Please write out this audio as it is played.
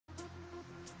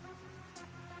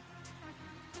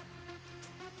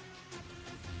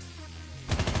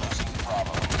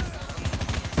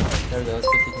There it goes,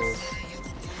 50 kills.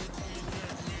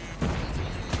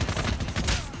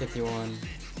 51.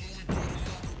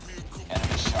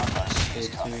 Enemy shot our C is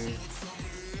 52. coming.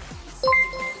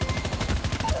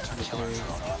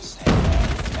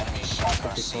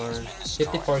 54.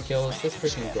 54 kills. Let's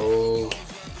freaking go.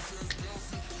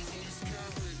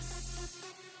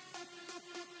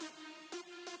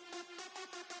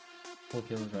 Full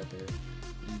kills right there.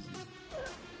 Easy.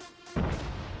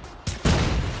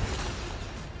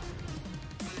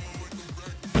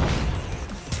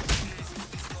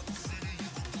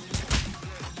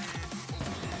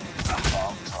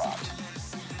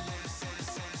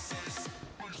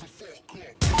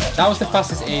 That was the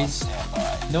fastest ace.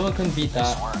 No one can beat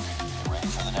that.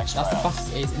 That's the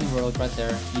fastest ace in the world right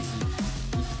there. Easy.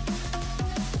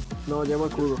 No, llevo el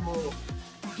escudo.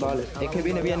 Vale. Es que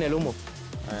viene bien el humo.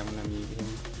 Alright, I'm gonna mute him.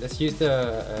 Let's use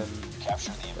the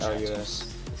Capture the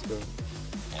RUS. Let's go.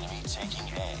 Enemy taking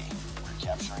A. We're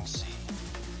capturing C.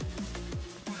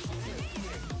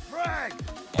 Frag!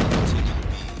 Enemy taking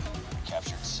B. We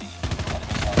captured C.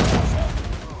 Enemy has Alpha.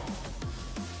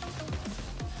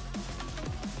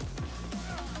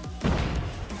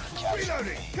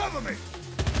 Reloading! Cover me!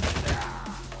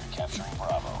 We're capturing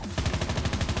Bravo.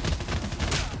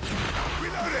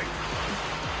 Reloading!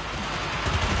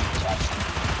 Capturing.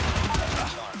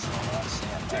 Killer drone on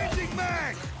standby. Changing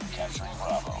mag! We're capturing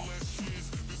Bravo.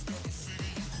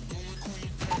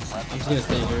 I'm just gonna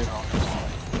stay here.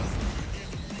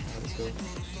 Let's go.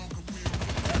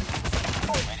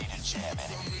 Ready to jam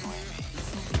enemy UAV.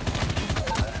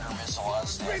 Predator missile on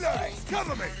standby. Reloading!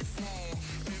 Cover me!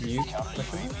 Mute. Counter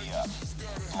UAV up.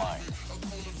 Blind.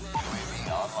 UAV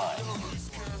online.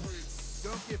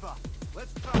 Don't give up.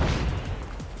 Let's go!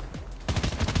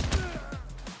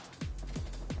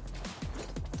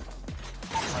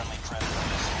 Friendly Predator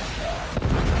missile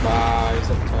inbound. Bye, he's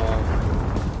up top.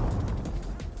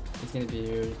 He's gonna be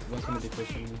here. One's gonna be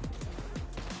pushing me.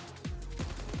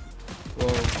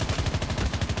 Whoa.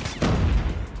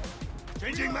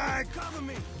 Changing mag! Cover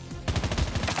me!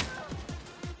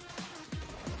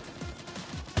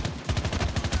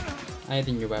 I need a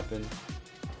new weapon.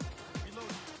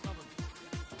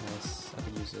 Nice. I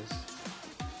can use this.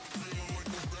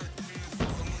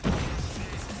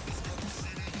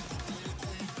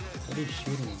 What are you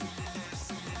shooting me?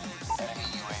 Enemy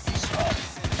UAV spotted.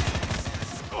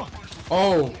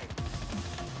 Oh!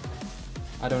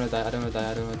 I don't wanna die, I don't wanna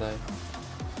die, I don't wanna die.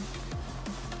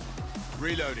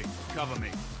 Reloading. Cover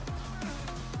me.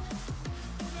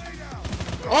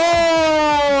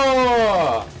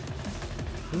 Oh!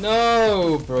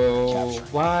 No, bro.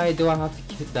 Why do I have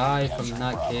to die from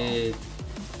that kid?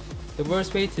 The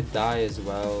worst way to die as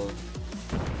well.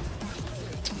 Oh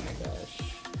my gosh.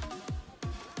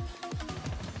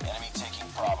 Enemy taking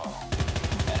Bravo.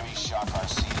 Enemy shock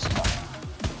RC is coming.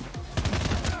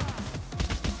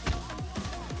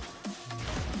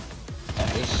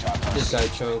 Enemy shock RC. This guy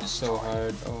choked so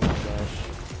hard. Oh my gosh.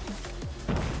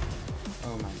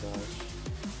 Oh my gosh.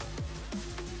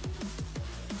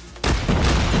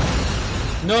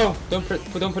 No! Don't put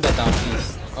that down,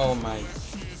 please. Oh my.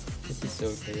 This is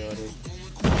so chaotic.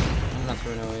 I'm not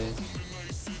throwing away.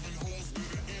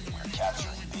 We're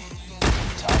capturing B.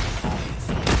 Top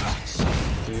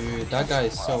fully. Dude, that guy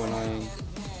is so annoying.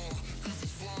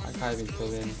 I can't even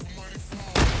kill him.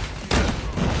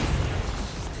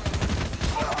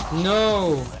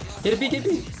 No! Get a B, get a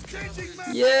B!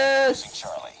 Yes!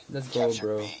 Charlie. Let's go, Captured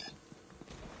bro. B.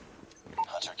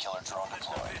 Hunter killer drone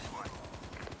deployed.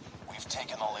 We've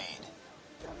taken the lead.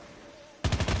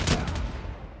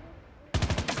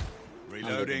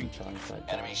 Reloading.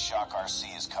 Enemy shock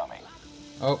RC is coming.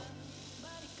 Oh,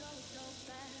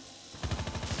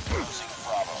 Losing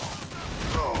Bravo.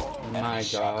 my Enemy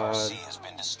shock god. RC has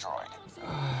been destroyed.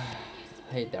 I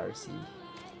hate Darcy.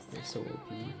 They're so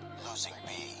OP. Losing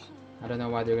B. I don't know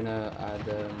why they're gonna add,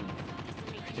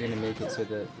 they're gonna make it so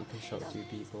that you can shot 2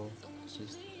 people. It's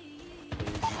just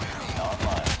crazy. UAV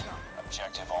online.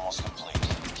 Objective almost complete.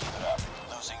 Keep it up.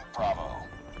 Losing Bravo.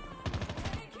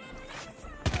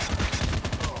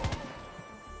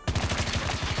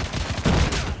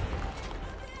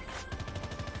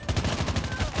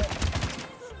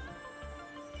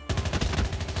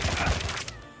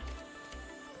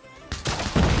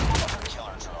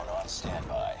 Killer drone on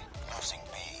standby. Losing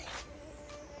B.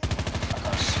 Our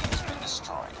RC has been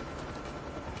destroyed.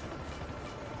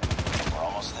 We're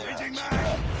almost there. Changing Keep it mag.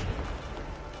 up.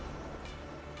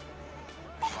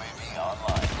 UAV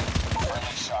online.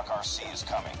 Friendly shock RC is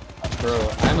coming. Bro,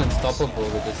 I'm unstoppable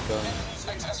with this gun.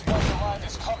 XS-1 Goliath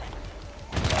is coming.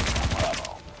 Capture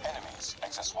Bravo. Enemies.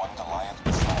 XS-1 Goliath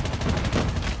is landing.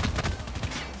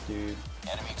 dude.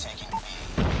 Enemy taking B.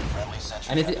 Friendly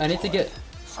sentry I need to get.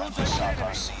 Friendly shock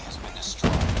RC has been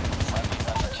destroyed. Friendly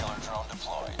hunter killer drone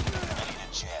deployed. Ready to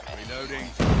jam it. Reloading.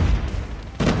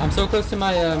 I'm so close to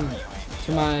my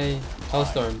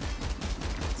Hellstorm.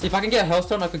 See if I can get a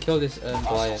Hellstorm, I could kill this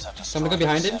Goliath. So I'm gonna go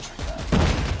behind him.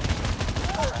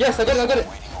 Yes, I got it, I got it.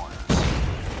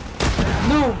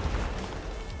 No!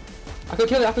 I could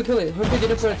kill it, I could kill it. Hopefully they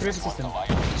don't put a 3 system.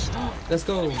 Let's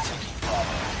go.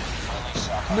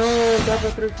 No, that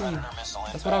got 13.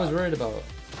 That's what I was worried about.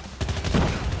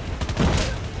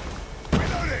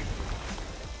 Reloading.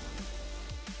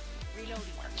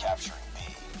 We're capturing B.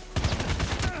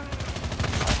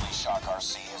 Friendly shock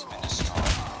RC has been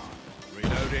destroyed.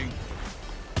 Reloading.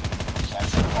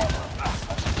 Capture Bravo.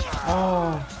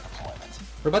 Oh. For deployment.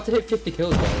 We're about to hit 50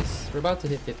 kills, guys. We're about to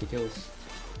hit 50 kills.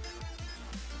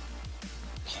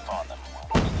 Keep on them.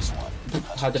 We're winning this one.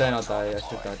 How did I not die? I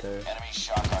should have died there. Enemy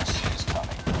shock RC is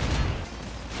coming.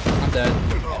 I'm dead.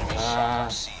 Enemy shock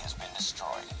RC has been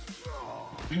destroyed.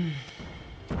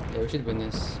 Yeah, we should win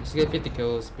this. We should get 50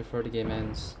 kills before the game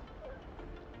ends.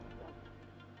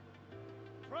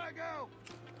 Frag out.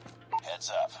 Heads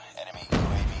up. Enemy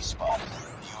UAV spotted.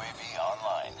 UAV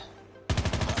online.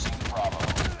 Losing Bravo.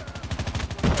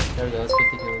 There we go, it's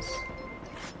 50 kills.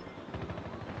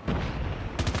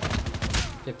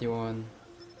 51.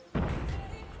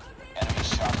 Enemy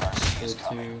shock RC is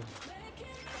coming.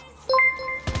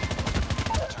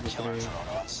 52. Hunter killer 53. drone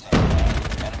on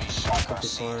standby. Enemy shock RC has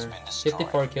 54. been destroyed.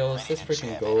 54 kills. Ready Let's to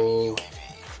freaking jam go.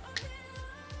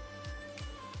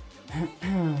 enemy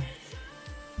UAV.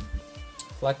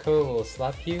 Flacco will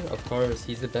slap you? Of course,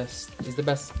 he's the best. He's the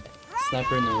best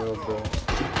sniper in the world, bro.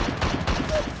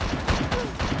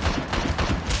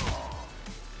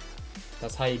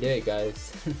 That's how you do it,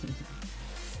 guys.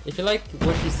 If you like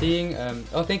what you're seeing,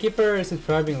 oh, thank you for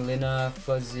subscribing, Lina,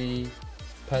 Fuzzy,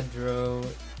 Pedro,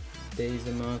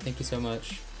 Daisimo. Thank you so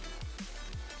much.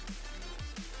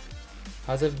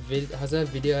 Has a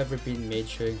video ever been made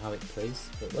showing how it plays?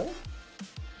 Wait, what?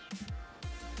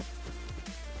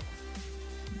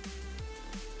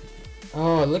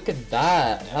 Oh, look at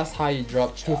that. That's how you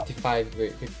drop 55,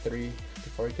 wait, 53,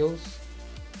 54 kills?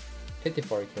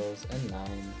 54 kills and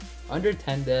 9. Under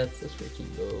 10 deaths, let's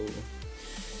freaking go.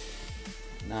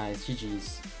 Nice,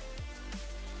 GG's.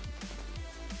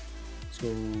 So,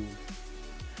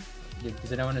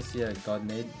 does anyone want to see a God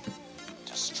made?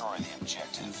 Destroy the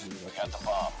objective. We got the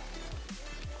bomb.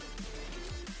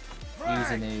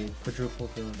 Using a quadruple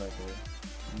kill rifle.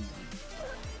 Easy.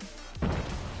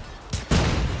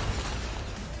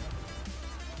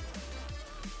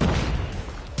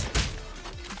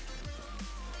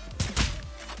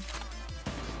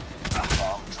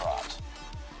 Bomb dropped.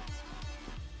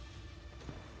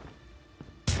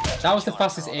 That was the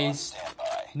fastest Drone on ace.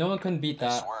 standby. No one can beat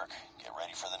Nice that. work. Get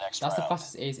ready for the next That's the round.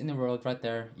 fastest ace in the world right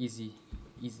there. Easy.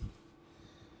 Easy.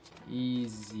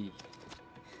 Easy.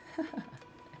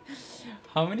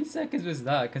 How many seconds was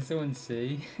that? Can someone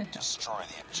say? Destroy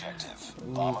the objective.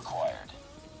 Bomb acquired.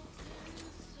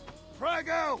 Frag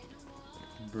out.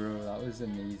 Bro, that was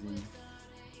amazing.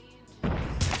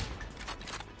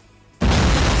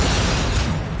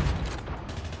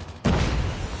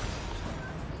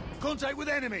 Contact with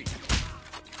enemy.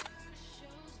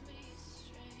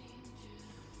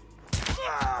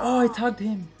 Oh, I tagged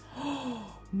him.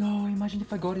 No, imagine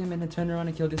if I got him and then turned around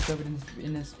and killed this guy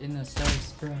in the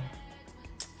stairs, bro.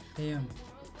 Damn.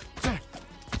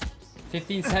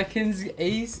 15 seconds,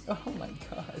 ace. Oh my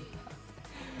god.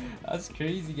 That's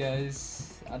crazy,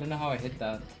 guys. I don't know how I hit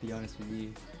that, to be honest with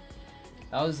you.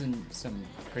 That was some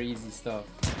crazy stuff.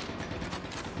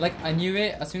 Like, I knew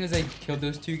it as soon as I killed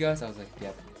those two guys. I was like,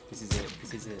 yep, this is it.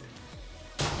 This is it.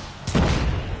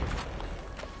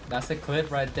 That's a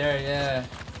clip right there, yeah.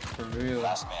 For real.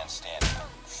 Last man standing.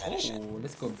 Finish it. Oh,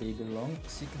 let's go Babylon.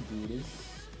 You can do this.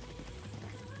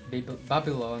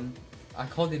 Babylon. I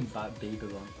called him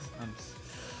Babylon.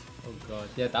 Oh god.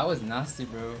 Yeah, that was nasty,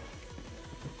 bro.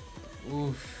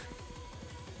 Oof.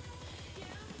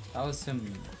 That was some.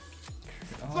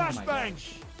 Oh my Flashbang.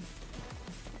 gosh.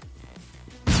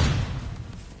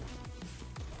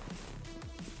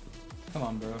 Come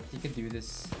on, bro. You can do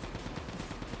this.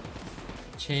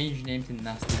 Change name to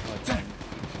Nasty CODM.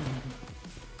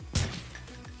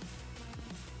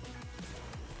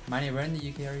 Miney, where in the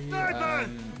UK are you?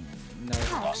 No.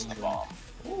 Lost the bomb.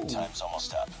 Ooh. Time's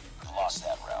almost up. We've lost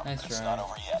that round. Nice but it's try. not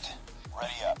over yet.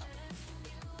 Ready up.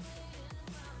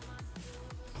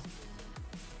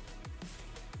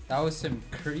 That was some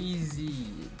crazy.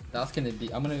 That's gonna be.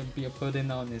 I'm gonna be uploading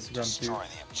that on Instagram too. Destroy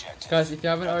the objective. Guys, if you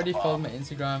haven't Got the already bomb. followed my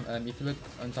Instagram, if you look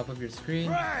on top of your screen,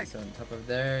 Right. so on top of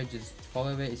there, just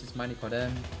follow it. It's just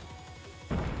MineyCODM.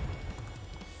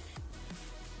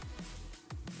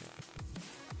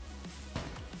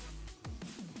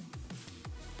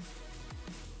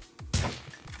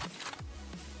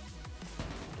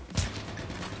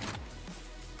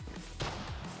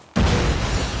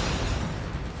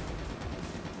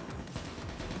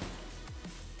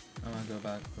 I'm gonna go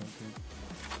back real quick.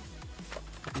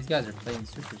 These guys are playing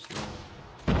super slow.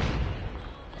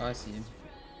 Oh, I see him.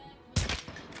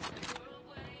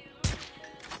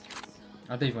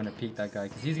 I don't even want to peek that guy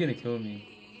because he's gonna kill me.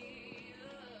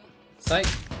 Psych!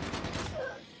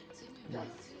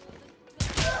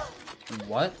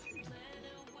 What?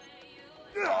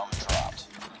 Bomb dropped.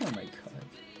 Oh my god.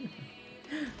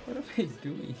 What am I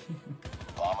doing?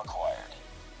 Bomb acquired.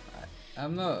 I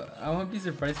won't be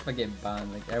surprised if I get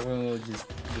banned. Like everyone will just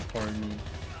report me.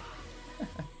 Oh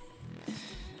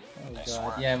Nice god.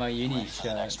 work. Yeah, my uni Ready for the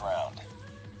shot. next round.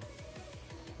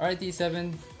 Alright,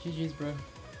 D7. GG's, bro.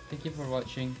 Thank you for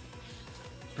watching.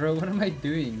 Bro, what am I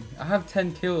doing? I have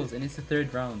 10 kills and it's the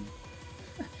 3rd round.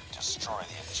 Destroy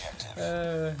the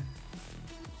objective.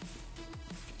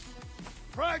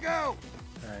 Frag out!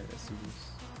 Alright, let's do this.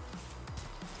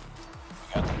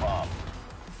 We got the bomb.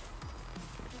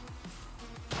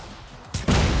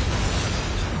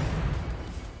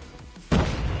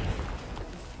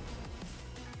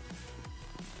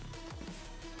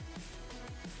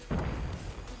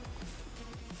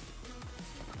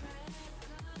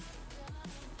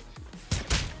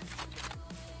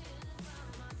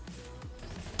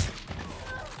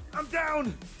 I'm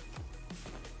down!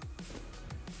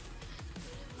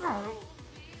 The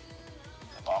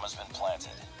bomb has been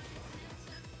planted.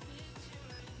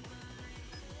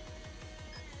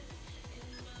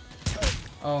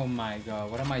 Oh my god,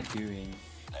 what am I doing?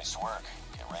 Nice work.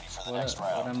 Get ready for the next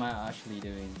What round. am I actually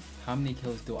doing? How many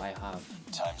kills do I have?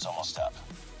 Time's almost up.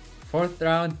 4th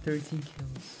round, 13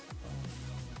 kills. Oh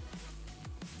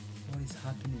no. What is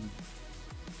happening?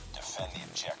 Defend the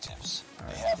objectives.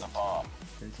 Alright. They have the bomb.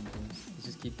 13 kills. Let's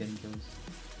just keep getting kills.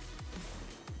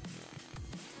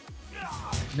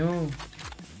 No!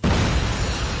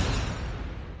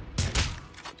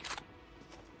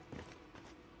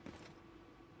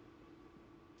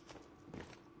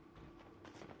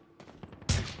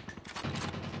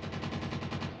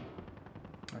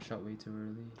 I shot way too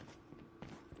early.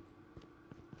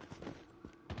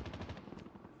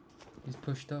 He's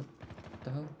pushed up. What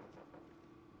the hell?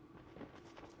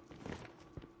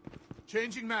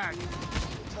 Changing mag.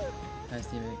 Nice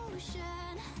teammate.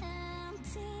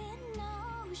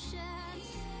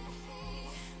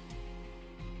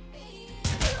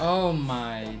 Oh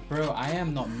my, bro, I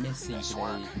am not missing Nice today.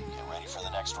 work. Get ready for the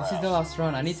next This is the round. last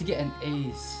round. I need to get an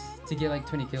ace to get like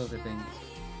 20 kills, I think.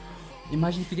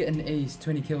 Imagine if you get an ace,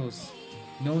 20 kills.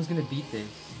 No one's gonna beat this.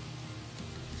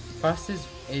 Fastest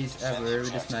ace Defend ever the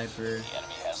with a objective. sniper The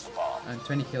enemy has the bomb. and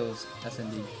 20 kills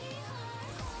SMD.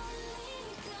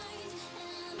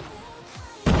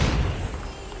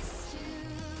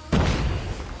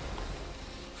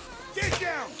 Get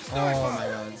down! Oh my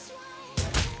god.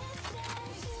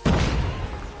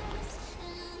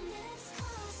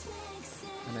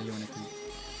 I know you wanna keep.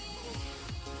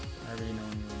 I really know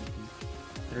you wanna keep.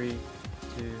 3,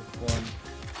 2, 1.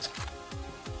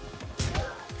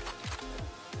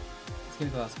 Just give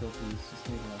me the last kill, please. Just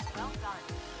give me the last kill.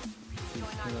 Please,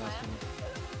 give me the last kill.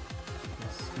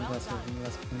 Yes, give me the last kill, give me the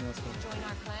last kill, give me the last kill. Join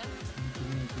our clan.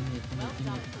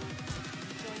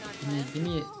 Give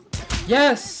me it.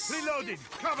 Yes! Reloading!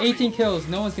 Cover 18 me! kills.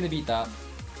 No one's gonna beat that.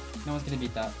 No one's gonna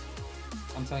beat that.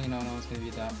 I'm telling you now, no one's gonna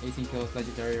beat that. 18 kills,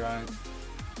 legendary rank.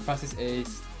 Fastest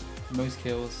ace, most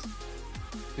kills.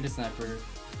 With a sniper.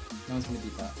 No one's gonna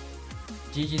beat that.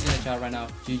 GG's in the chat right now.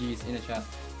 GG's in the chat.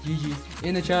 GG's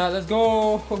in the chat. Let's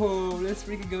go! Let's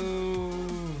freaking go!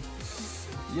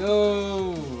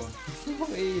 Yo!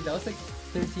 Wait, that was like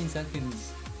 13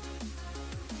 seconds.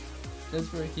 Let's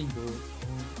freaking go.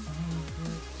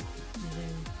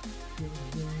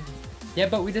 Yeah,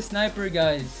 but with the sniper,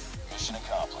 guys. Mission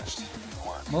accomplished. Good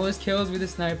work. Most kills with the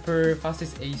sniper,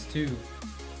 fastest ace too.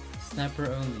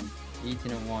 Sniper only,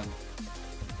 18 and 1.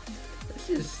 Let's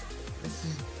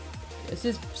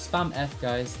just spam F,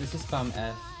 guys. Let's just spam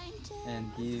F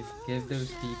and give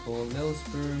those people a little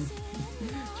sperm.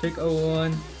 Trick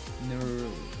 01. No,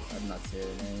 I'm not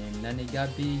saying her name. Nani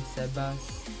Gabi,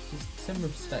 Sebas. Just some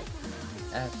respect.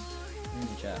 F in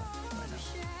the chat right now.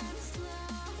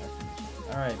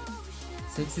 Alright.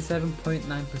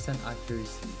 67.9%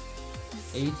 accuracy.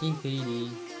 18 KD.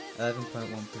 11.1%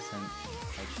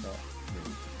 headshot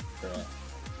rate. Correct.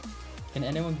 Can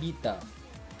anyone beat that?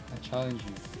 I challenge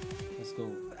you. Let's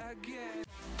go.